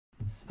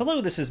Hello,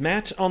 this is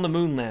Matt on the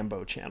Moon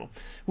Lambo channel.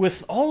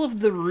 With all of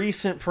the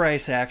recent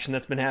price action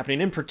that's been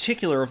happening, in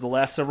particular over the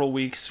last several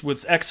weeks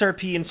with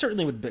XRP and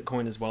certainly with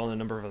Bitcoin as well and a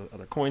number of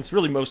other coins,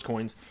 really most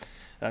coins,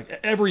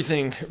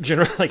 everything,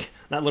 generally, like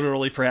not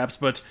literally perhaps,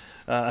 but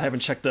I haven't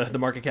checked the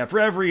market cap for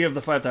every of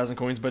the 5,000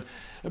 coins, but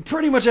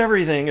pretty much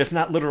everything, if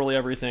not literally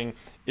everything,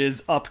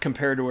 is up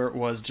compared to where it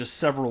was just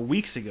several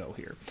weeks ago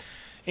here.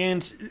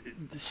 And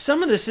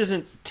some of this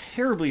isn't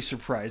terribly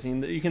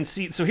surprising. You can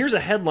see, so here's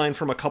a headline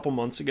from a couple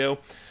months ago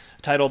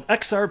titled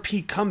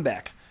XRP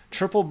Comeback,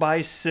 Triple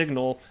Buy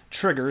Signal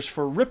Triggers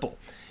for Ripple.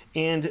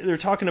 And they're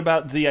talking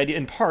about the idea,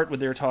 in part what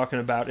they're talking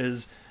about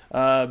is,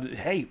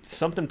 hey,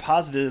 something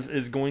positive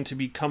is going to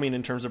be coming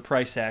in terms of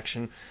price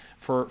action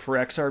for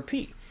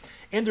XRP.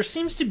 And there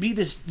seems to be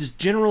this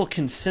general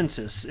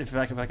consensus, if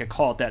I could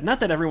call it that.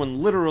 Not that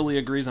everyone literally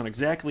agrees on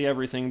exactly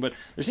everything, but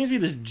there seems to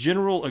be this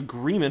general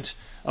agreement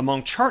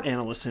among chart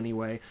analysts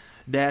anyway,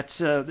 that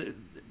the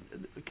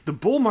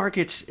bull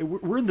market,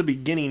 we're in the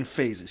beginning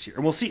phases here.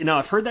 And we'll see. Now,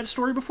 I've heard that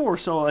story before,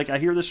 so like I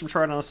hear this from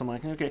chart analysts, I'm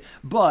like, okay.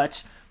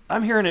 But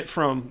I'm hearing it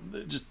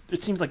from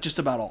it seems like just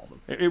about all of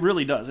them. It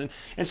really does. And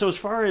so as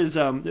far as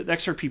the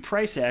XRP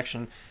price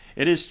action,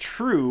 it is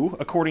true,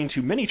 according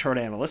to many chart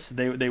analysts,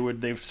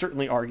 they've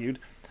certainly argued,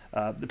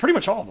 pretty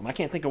much all of them, I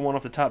can't think of one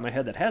off the top of my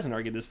head that hasn't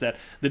argued this, that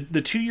the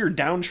 2-year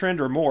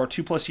downtrend or more,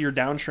 2+ year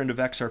downtrend of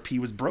XRP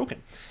was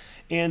broken.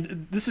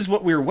 And this is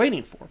what we were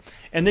waiting for.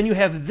 And then you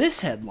have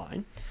this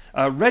headline,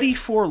 ready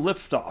for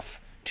liftoff.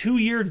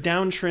 2-year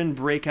downtrend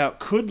breakout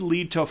could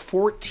lead to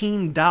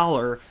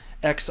 $14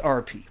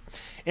 XRP.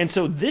 And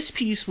so this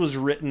piece was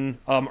written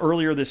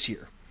earlier this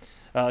year.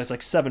 It's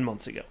like 7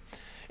 months ago.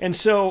 And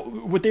so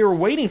what they were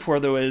waiting for,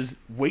 though, is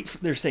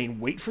they're saying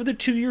wait for the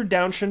 2-year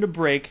downtrend to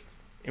break,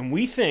 and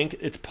we think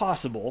it's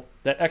possible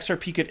that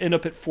XRP could end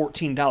up at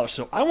 $14.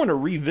 So I want to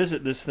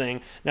revisit this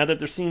thing now that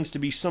there seems to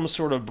be some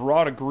sort of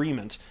broad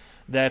agreement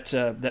that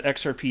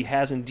XRP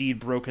has indeed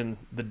broken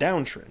the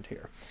downtrend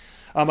here.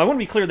 I want to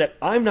be clear that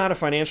I'm not a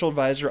financial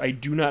advisor. I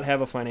do not have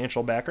a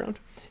financial background,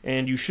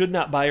 and you should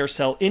not buy or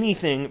sell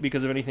anything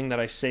because of anything that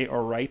I say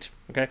or write.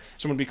 Okay,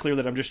 so I want to be clear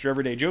that I'm just your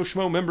everyday Joe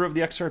Schmo, member of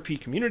the XRP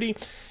community,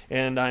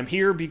 and I'm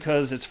here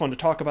because it's fun to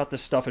talk about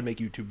this stuff and make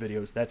YouTube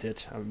videos. That's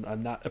it.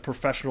 I'm not a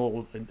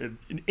professional in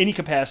any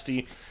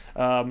capacity,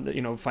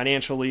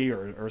 financially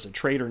or as a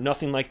trader,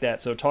 nothing like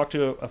that. So talk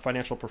to a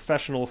financial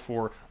professional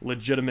for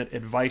legitimate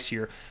advice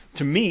here.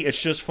 To me,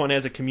 it's just fun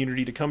as a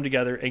community to come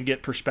together and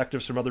get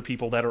perspectives from other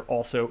people that are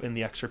also in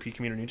the XRP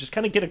community. Just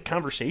kind of get a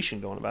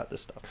conversation going about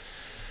this stuff.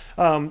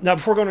 Now,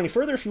 before going any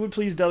further, if you would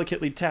please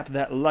delicately tap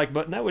that like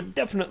button, I would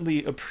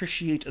definitely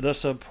appreciate the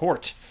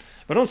support.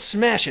 But don't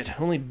smash it.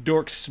 Only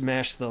dorks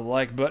smash the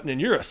like button, and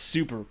you're a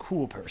super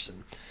cool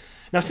person.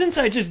 Now, since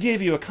I just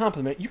gave you a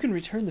compliment, you can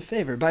return the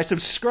favor by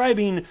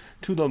subscribing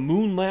to the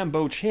Moon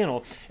Lambo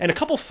channel. And a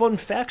couple fun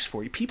facts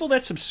for you. People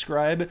that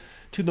subscribe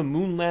to the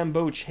Moon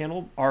Lambo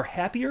channel are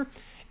happier,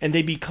 and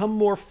they become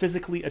more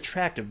physically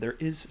attractive. There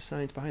is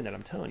science behind that,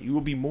 I'm telling you. You will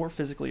be more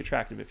physically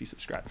attractive if you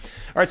subscribe.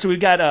 All right, so we've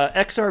got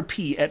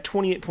XRP at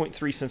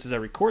 28.3 cents as I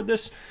record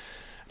this.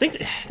 I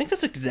think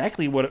that's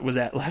exactly what it was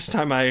at last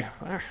time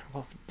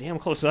well, damn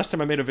close. Last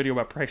time I made a video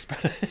about price.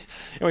 But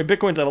anyway,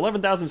 Bitcoin's at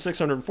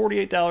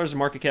 $11,648. The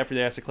market cap for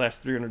the asset class,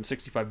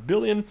 $365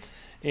 billion.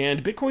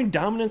 And Bitcoin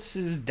dominance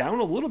is down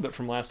a little bit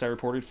from last I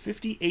reported,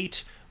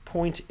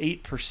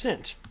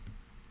 58.8%.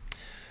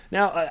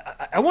 Now,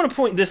 I want to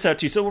point this out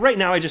to you. So right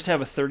now I just have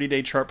a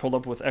 30-day chart pulled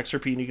up with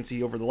XRP, and you can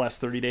see over the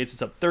last 30 days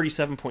it's up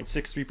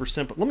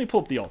 37.63%. But let me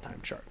pull up the all-time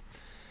chart.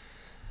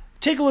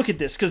 Take a look at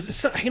this,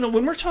 because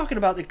when we're talking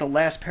about like the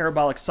last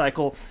parabolic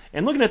cycle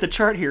and looking at the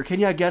chart here, can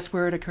you guess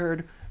where it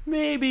occurred?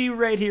 Maybe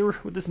right here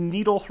with this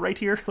needle right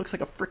here. Looks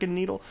like a freaking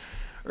needle.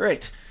 All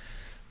right.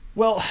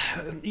 Well,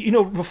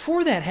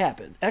 before that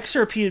happened,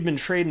 XRP had been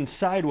trading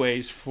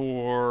sideways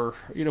for,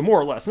 more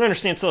or less. And I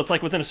understand, so it's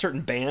like within a certain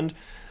band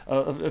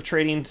of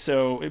trading.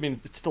 So, I mean,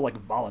 it's still like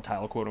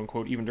volatile, quote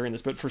unquote, even during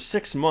this. But for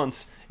 6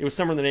 months, it was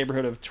somewhere in the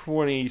neighborhood of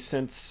 20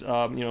 cents,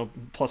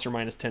 plus or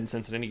minus 10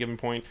 cents at any given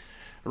point,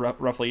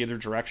 roughly either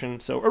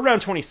direction. So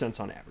around 20 cents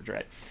on average,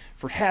 right?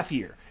 For half a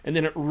year. And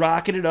then it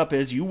rocketed up,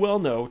 as you well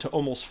know, to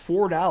almost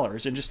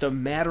 $4 in just a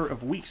matter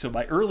of weeks. So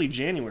by early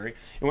January,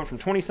 it went from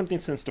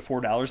 20-something cents to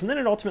 $4, and then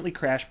it ultimately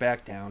crashed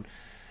back down.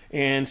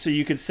 And so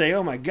you could say,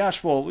 oh my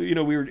gosh, well,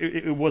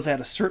 it was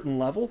at a certain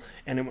level,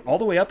 and it went all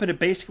the way up, and it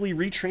basically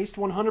retraced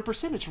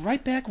 100%. It's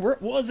right back where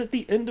it was at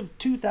the end of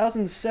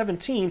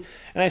 2017.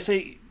 And I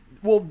say,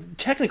 well,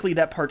 technically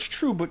that part's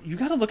true, but you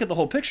got to look at the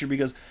whole picture,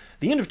 because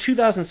the end of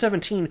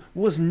 2017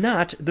 was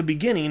not the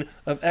beginning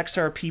of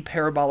XRP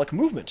parabolic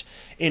movement.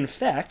 In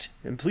fact,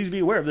 and please be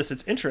aware of this,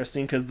 it's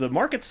interesting because the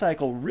market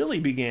cycle really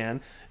began,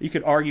 you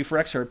could argue, for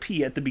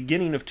XRP at the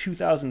beginning of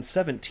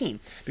 2017,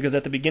 because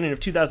at the beginning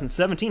of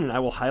 2017, and I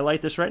will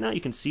highlight this right now,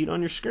 you can see it on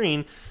your screen,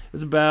 it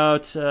was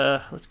about,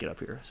 let's get up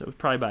here, so it was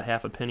probably about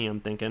half a penny, I'm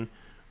thinking.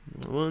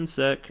 One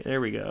sec.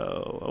 There we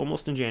go.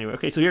 Almost in January.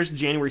 Okay, so here's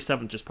January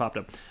 7th just popped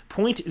up.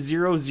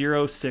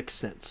 0.006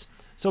 cents.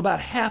 So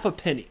about half a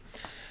penny.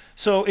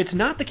 So it's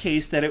not the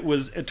case that it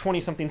was at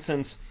 20-something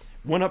cents,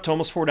 went up to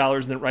almost $4,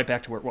 and then right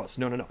back to where it was.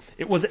 No, no, no.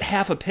 It was at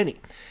half a penny.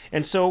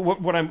 And so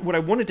what I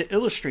wanted to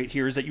illustrate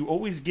here is that you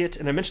always get,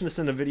 and I mentioned this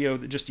in the video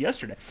just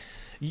yesterday,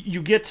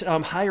 you get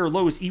higher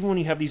lows even when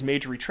you have these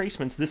major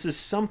retracements. This is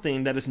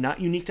something that is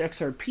not unique to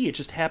XRP. It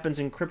just happens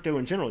in crypto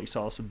in general. You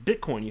saw this with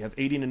Bitcoin. You have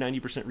 80 to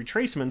 90%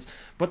 retracements,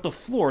 but the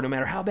floor, no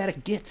matter how bad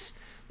it gets,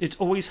 it's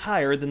always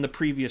higher than the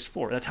previous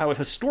floor. That's how it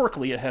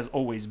historically it has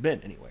always been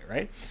anyway,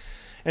 right?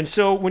 And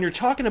so when you're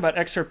talking about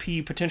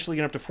XRP potentially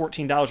getting up to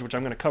 $14, which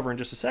I'm going to cover in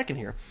just a second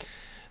here,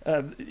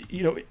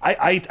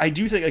 I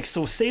do think, like,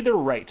 so say they're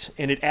right,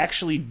 and it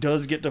actually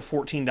does get to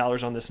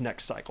 $14 on this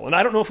next cycle. And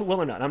I don't know if it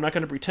will or not. I'm not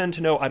going to pretend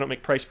to know. I don't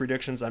make price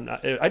predictions.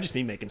 I just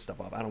mean making stuff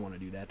up. I don't want to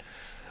do that.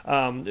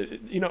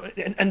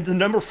 And the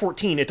number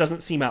 14, it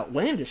doesn't seem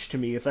outlandish to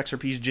me if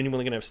XRP is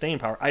genuinely going to have staying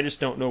power. I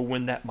just don't know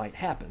when that might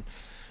happen.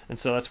 And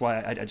so that's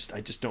why I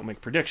just don't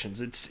make predictions.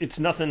 It's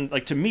nothing,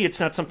 like, to me, it's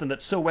not something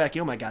that's so wacky.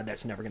 Oh my God,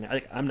 that's never going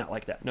to, I'm not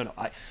like that. No,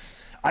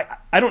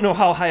 I don't know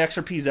how high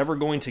XRP is ever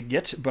going to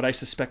get, but I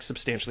suspect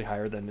substantially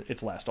higher than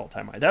its last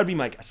all-time high. That would be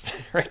my guess,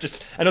 right?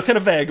 Just, I know it's kind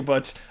of vague,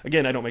 but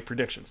again, I don't make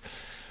predictions.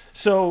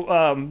 So,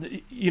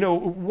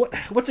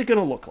 what's it going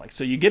to look like?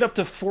 So you get up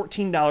to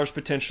 $14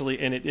 potentially,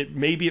 and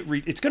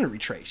it's going to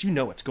retrace. You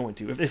know it's going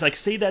to. If it's like,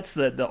 say that's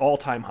the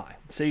all-time high.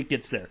 Say it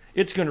gets there.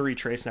 It's going to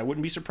retrace, and I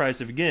wouldn't be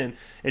surprised if, again,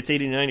 it's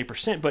 80 to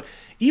 90%. But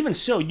even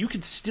so, you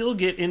could still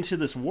get into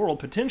this world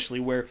potentially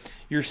where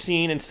you're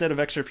seeing, instead of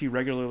XRP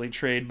regularly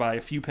trade by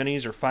a few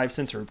pennies or 5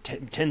 cents or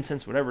 10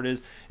 cents, whatever it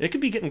is, it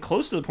could be getting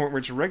close to the point where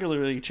it's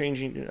regularly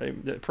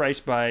changing the price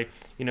by,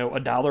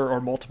 $1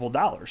 or multiple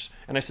dollars.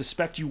 And I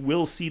suspect you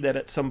will see that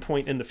at some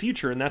point in the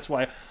future, and that's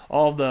why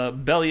all the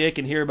bellyache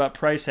and hear about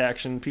price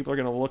action, people are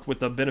going to look with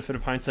the benefit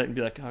of hindsight and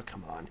be like, oh,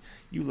 come on,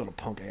 you little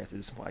punk ass,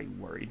 this is why you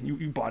worried.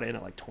 You bought in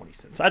at like 20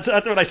 cents. That's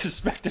what I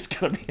suspect is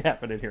going to be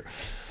happening here.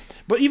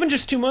 But even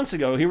just 2 months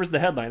ago, here was the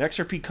headline: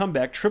 XRP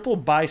comeback, triple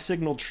buy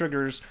signal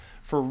triggers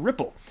for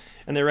Ripple.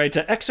 And they write,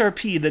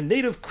 XRP, the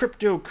native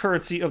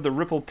cryptocurrency of the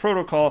Ripple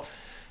protocol,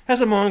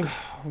 has among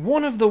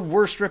one of the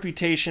worst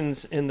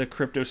reputations in the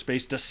crypto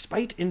space,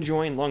 despite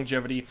enjoying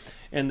longevity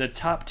in the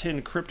top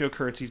 10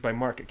 cryptocurrencies by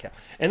market cap.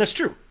 And that's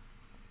true.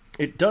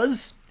 It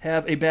does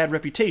have a bad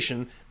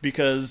reputation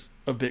because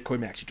of Bitcoin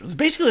maxi trolls.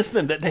 Basically, it's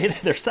them.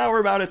 They're sour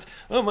about it.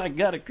 Oh my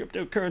God, a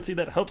cryptocurrency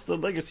that helps the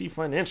legacy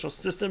financial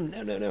system.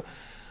 No.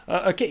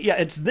 Okay, yeah,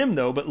 it's them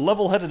though, but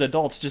level-headed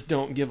adults just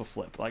don't give a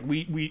flip. Like,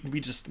 we're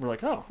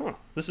like,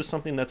 this is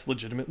something that's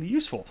legitimately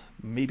useful.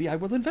 Maybe I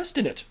will invest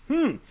in it.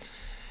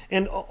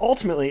 And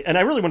ultimately, and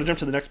I really want to jump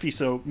to the next piece,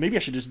 so maybe I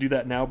should just do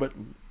that now, but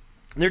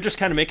they're just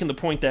kind of making the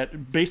point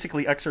that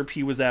basically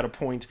XRP was at a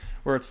point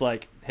where it's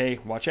like, hey,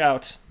 watch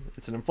out.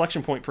 It's an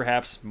inflection point,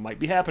 perhaps, might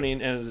be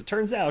happening. And as it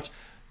turns out,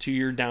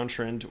 2-year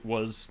downtrend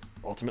was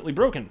ultimately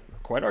broken,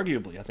 quite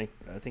arguably. I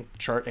think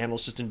chart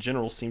analysts just in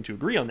general seem to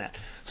agree on that.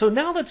 So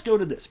now let's go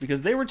to this,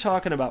 because they were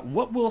talking about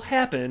what will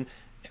happen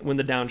when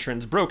the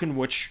downtrend's broken,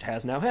 which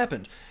has now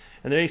happened.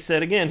 And they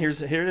said, again, here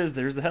it is,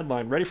 there's the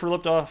headline: ready for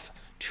liftoff.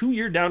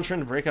 2-year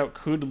downtrend breakout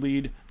could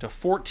lead to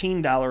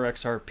 $14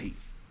 XRP.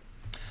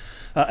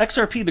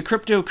 XRP, the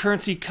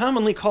cryptocurrency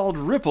commonly called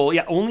Ripple,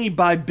 only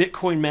by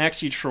Bitcoin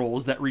maxi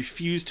trolls that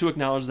refuse to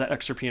acknowledge that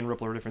XRP and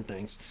Ripple are different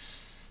things.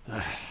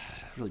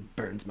 Really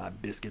burns my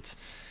biscuits.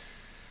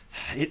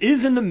 It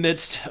is in the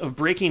midst of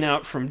breaking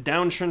out from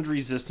downtrend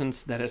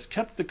resistance that has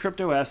kept the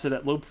crypto asset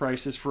at low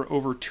prices for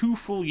over 2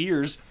 full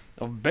years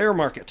of bear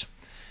market.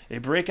 A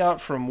breakout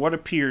from what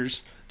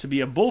appears to be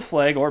a bull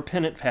flag or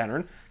pennant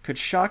pattern could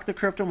shock the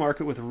crypto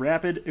market with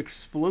rapid,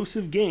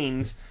 explosive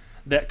gains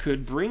that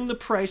could bring the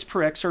price per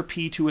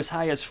XRP to as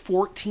high as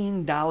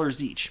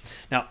 $14 each.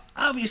 Now,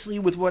 obviously,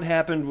 with what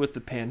happened with the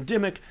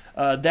pandemic,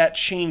 that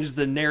changed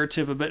the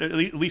narrative a bit,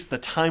 at least the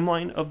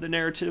timeline of the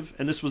narrative,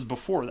 and this was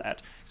before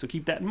that, so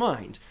keep that in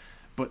mind.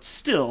 But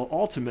still,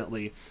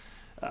 ultimately,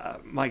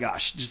 my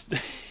gosh, just...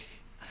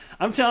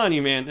 I'm telling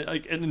you, man,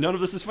 and none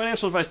of this is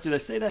financial advice. Did I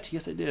say that?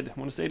 Yes, I did. I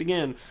want to say it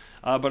again.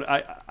 But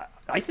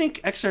I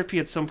think XRP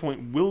at some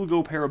point will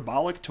go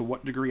parabolic. To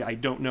what degree, I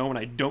don't know, and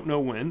I don't know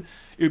when.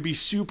 It would be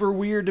super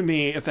weird to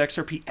me if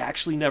XRP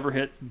actually never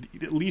hit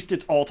at least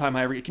its all-time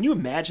high. Can you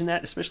imagine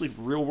that, especially if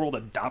real-world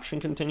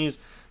adoption continues?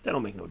 That'll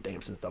make no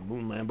damn sense, the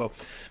moon Lambo.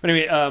 But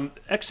anyway,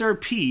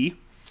 XRP...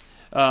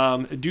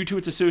 due to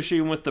its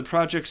association with the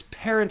project's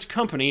parent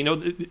company.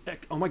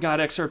 Oh my God,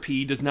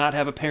 XRP does not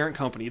have a parent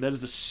company. That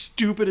is the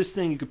stupidest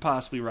thing you could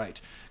possibly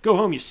write. Go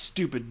home, you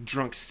stupid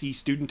drunk C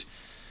student.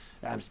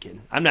 I'm just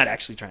kidding. I'm not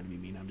actually trying to be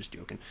mean. I'm just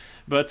joking.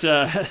 But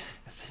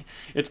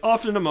it's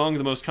often among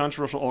the most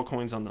controversial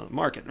altcoins on the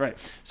market. Right.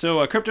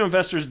 So crypto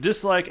investors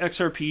dislike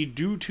XRP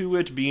due to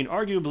it being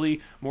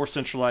arguably more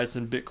centralized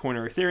than Bitcoin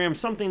or Ethereum,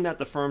 something that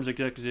the firm's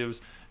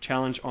executives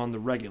challenge on the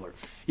regular.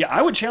 Yeah,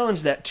 I would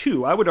challenge that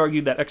too. I would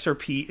argue that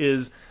XRP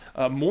is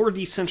more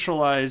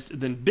decentralized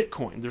than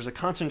Bitcoin. There's a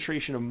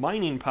concentration of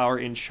mining power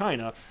in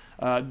China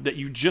that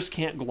you just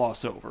can't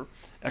gloss over.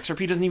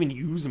 XRP doesn't even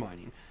use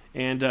mining.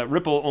 And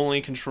Ripple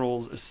only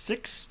controls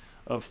 6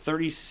 of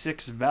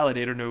 36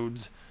 validator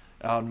nodes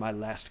on my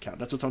last count.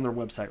 That's what's on their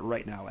website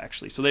right now,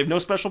 actually. So they have no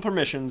special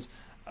permissions.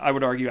 I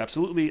would argue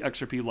absolutely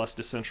XRP less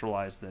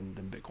decentralized than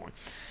Bitcoin.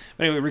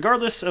 But anyway,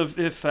 regardless of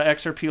if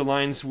XRP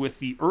aligns with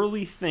the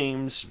early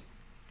themes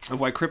of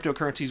why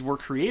cryptocurrencies were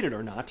created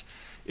or not,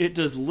 it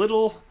does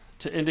little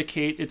to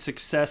indicate its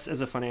success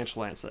as a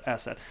financial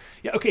asset.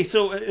 Yeah, okay,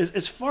 so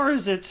as far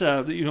as it's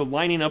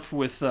lining up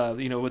with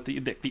with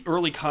the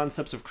early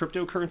concepts of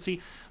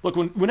cryptocurrency, look,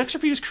 when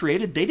XRP was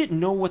created, they didn't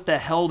know what the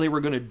hell they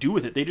were going to do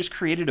with it. They just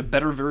created a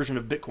better version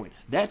of Bitcoin.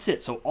 That's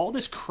it. So all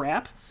this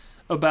crap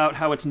about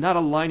how it's not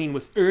aligning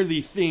with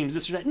early themes,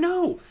 this or that,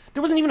 no,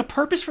 there wasn't even a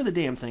purpose for the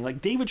damn thing.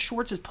 Like, David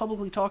Schwartz has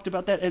publicly talked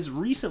about that as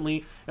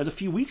recently as a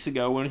few weeks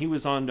ago when he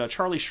was on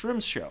Charlie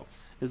Shrim's show,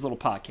 his little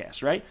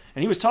podcast, right?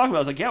 And he was talking about,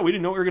 I was like, yeah, we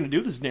didn't know we were going to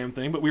do this damn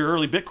thing, but we were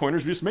early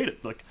Bitcoiners, we just made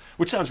it. Like,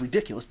 which sounds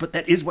ridiculous, but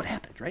that is what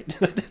happened, right?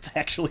 That's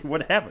actually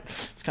what happened.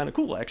 It's kind of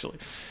cool, actually.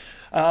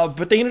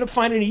 But they ended up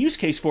finding a use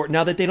case for it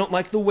now that they don't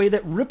like the way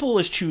that Ripple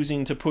is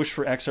choosing to push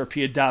for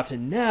XRP adopted.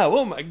 Now,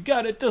 oh my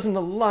god, it doesn't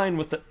align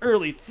with the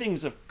early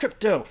things of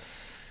crypto.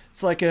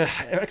 It's like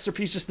XRP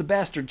is just the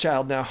bastard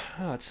child now.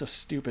 Oh, it's so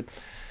stupid.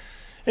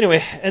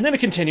 Anyway, and then it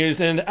continues,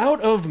 and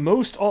out of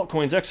most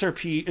altcoins,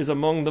 XRP is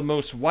among the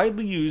most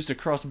widely used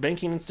across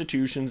banking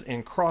institutions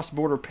and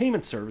cross-border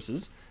payment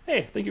services.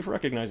 Hey, thank you for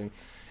recognizing.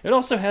 It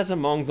also has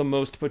among the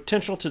most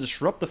potential to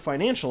disrupt the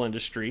financial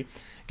industry,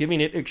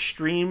 giving it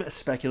extreme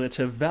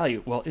speculative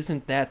value. Well,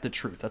 isn't that the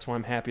truth? That's why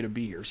I'm happy to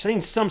be here.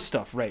 Saying some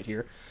stuff right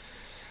here.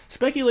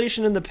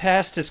 Speculation in the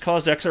past has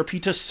caused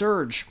XRP to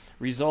surge,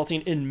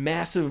 resulting in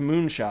massive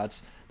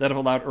moonshots that have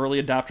allowed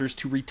early adopters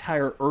to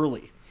retire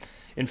early.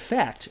 In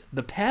fact,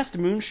 the past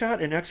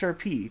moonshot in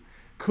XRP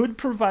could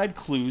provide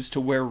clues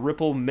to where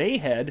Ripple may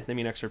head, I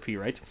mean XRP,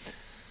 right?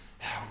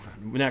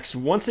 Next,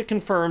 once it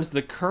confirms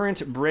the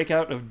current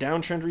breakout of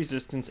downtrend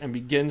resistance and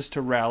begins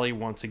to rally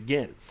once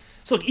again.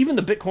 So look, even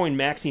the Bitcoin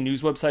maxi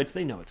news websites,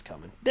 they know it's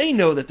coming. They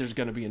know that there's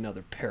going to be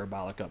another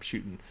parabolic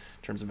upshoot in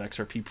terms of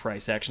XRP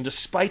price action,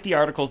 despite the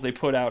articles they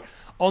put out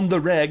on the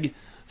reg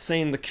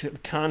saying the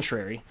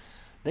contrary.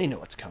 They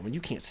know it's coming.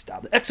 You can't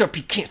stop it.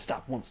 XRP can't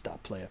stop, won't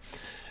stop, playa.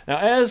 Now,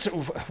 as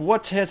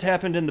what has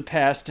happened in the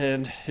past,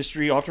 and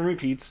history often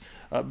repeats,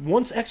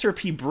 once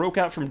XRP broke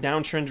out from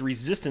downtrend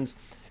resistance,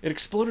 it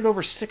exploded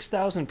over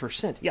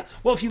 6,000%. Yeah,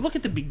 well, if you look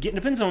at the beginning,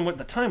 depends on what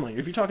the timeline.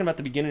 If you're talking about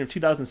the beginning of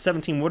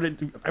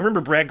 2017, I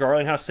remember Brad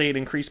Garlinghouse say it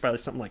increased by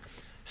something like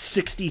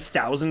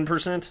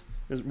 60,000%.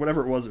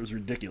 Whatever it was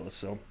ridiculous.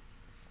 So,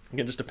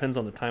 again, it just depends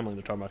on the timeline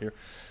they're talking about here.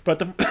 But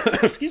the,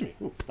 excuse me,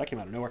 ooh, that came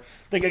out of nowhere.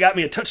 I think I got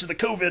me a touch of the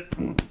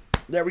COVID.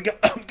 There we go.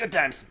 Good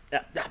times.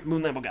 Yeah,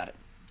 Moon Lambo got it.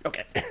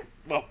 Okay.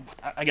 Well,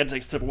 I got to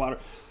take a sip of water.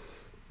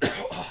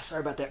 Oh, sorry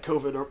about that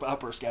COVID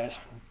outburst, guys.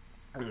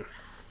 All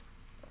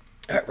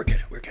right, we're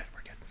good. We're good.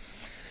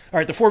 All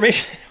right, the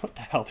formation. What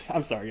the hell?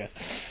 I'm sorry,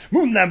 guys.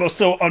 Moon Lambo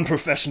so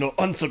unprofessional.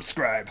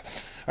 Unsubscribe.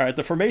 All right,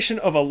 the formation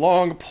of a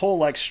long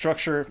pole-like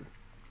structure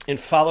and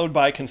followed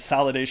by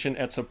consolidation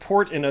at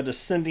support in a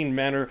descending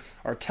manner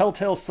are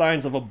telltale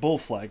signs of a bull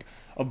flag,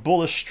 a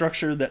bullish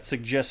structure that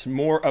suggests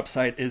more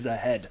upside is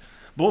ahead.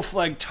 Bull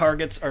flag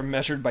targets are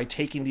measured by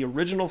taking the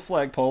original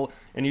flagpole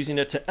and using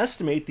it to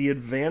estimate the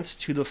advance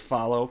to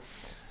follow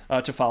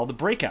the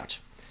breakout.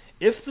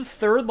 If the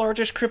third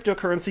largest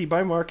cryptocurrency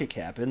by market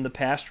cap in the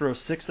past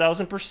rose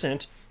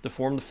 6,000% to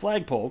form the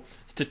flagpole,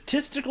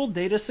 statistical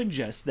data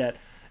suggests that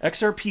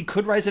XRP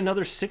could rise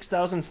another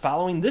 6,000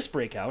 following this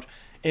breakout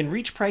and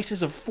reach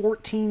prices of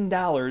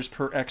 $14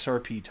 per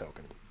XRP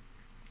token.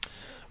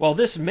 While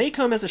this may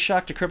come as a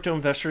shock to crypto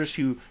investors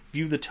who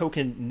view the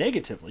token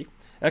negatively,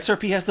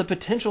 XRP has the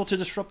potential to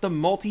disrupt the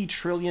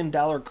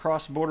multi-trillion-dollar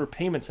cross-border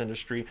payments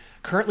industry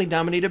currently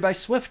dominated by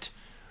SWIFT.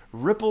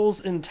 Ripple's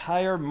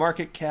entire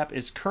market cap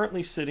is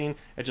currently sitting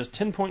at just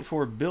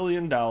 $10.4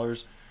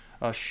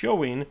 billion,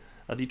 showing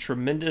the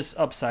tremendous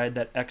upside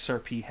that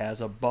XRP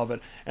has above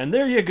it. And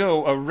there you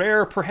go, a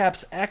rare,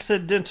 perhaps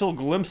accidental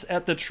glimpse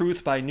at the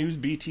truth by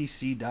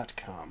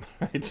newsbtc.com.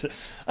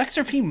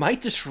 XRP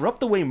might disrupt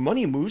the way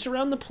money moves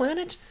around the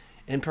planet,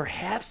 and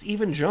perhaps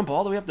even jump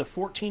all the way up to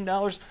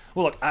 $14.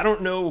 Well, look, I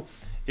don't know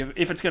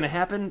if it's going to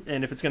happen,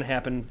 and if it's going to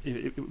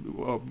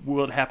happen,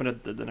 will it happen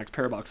at the next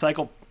parabolic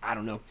cycle? I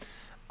don't know.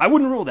 I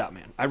wouldn't rule it out,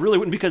 man. I really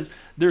wouldn't, because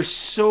there's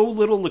so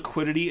little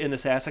liquidity in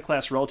this asset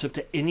class relative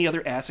to any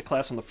other asset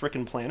class on the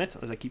frickin' planet,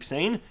 as I keep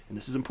saying, and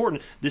this is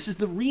important. This is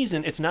the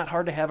reason it's not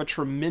hard to have a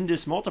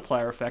tremendous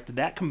multiplier effect,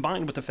 that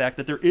combined with the fact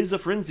that there is a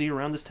frenzy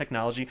around this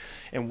technology.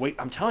 And wait,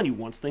 I'm telling you,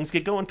 once things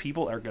get going,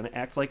 people are going to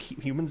act like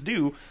humans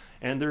do,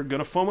 and they're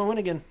going to FOMO in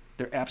again.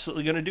 They're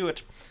absolutely going to do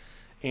it.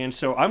 And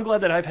so I'm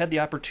glad that I've had the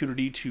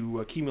opportunity to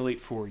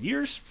accumulate for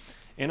years.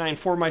 And I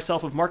inform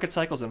myself of market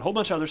cycles and a whole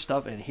bunch of other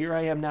stuff, and here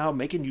I am now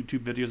making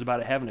YouTube videos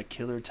about it, having a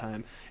killer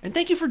time. And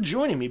thank you for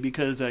joining me,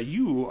 because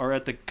you are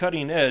at the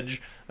cutting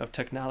edge of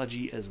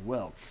technology as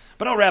well.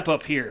 But I'll wrap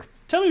up here.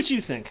 Tell me what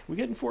you think. We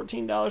getting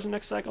 $14 the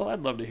next cycle?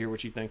 I'd love to hear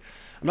what you think.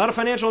 I'm not a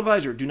financial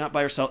advisor. Do not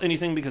buy or sell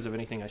anything because of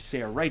anything I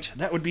say or write.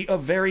 That would be a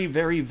very,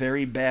 very,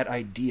 very bad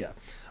idea.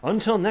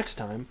 Until next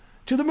time,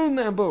 to the Moon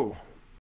Lambo.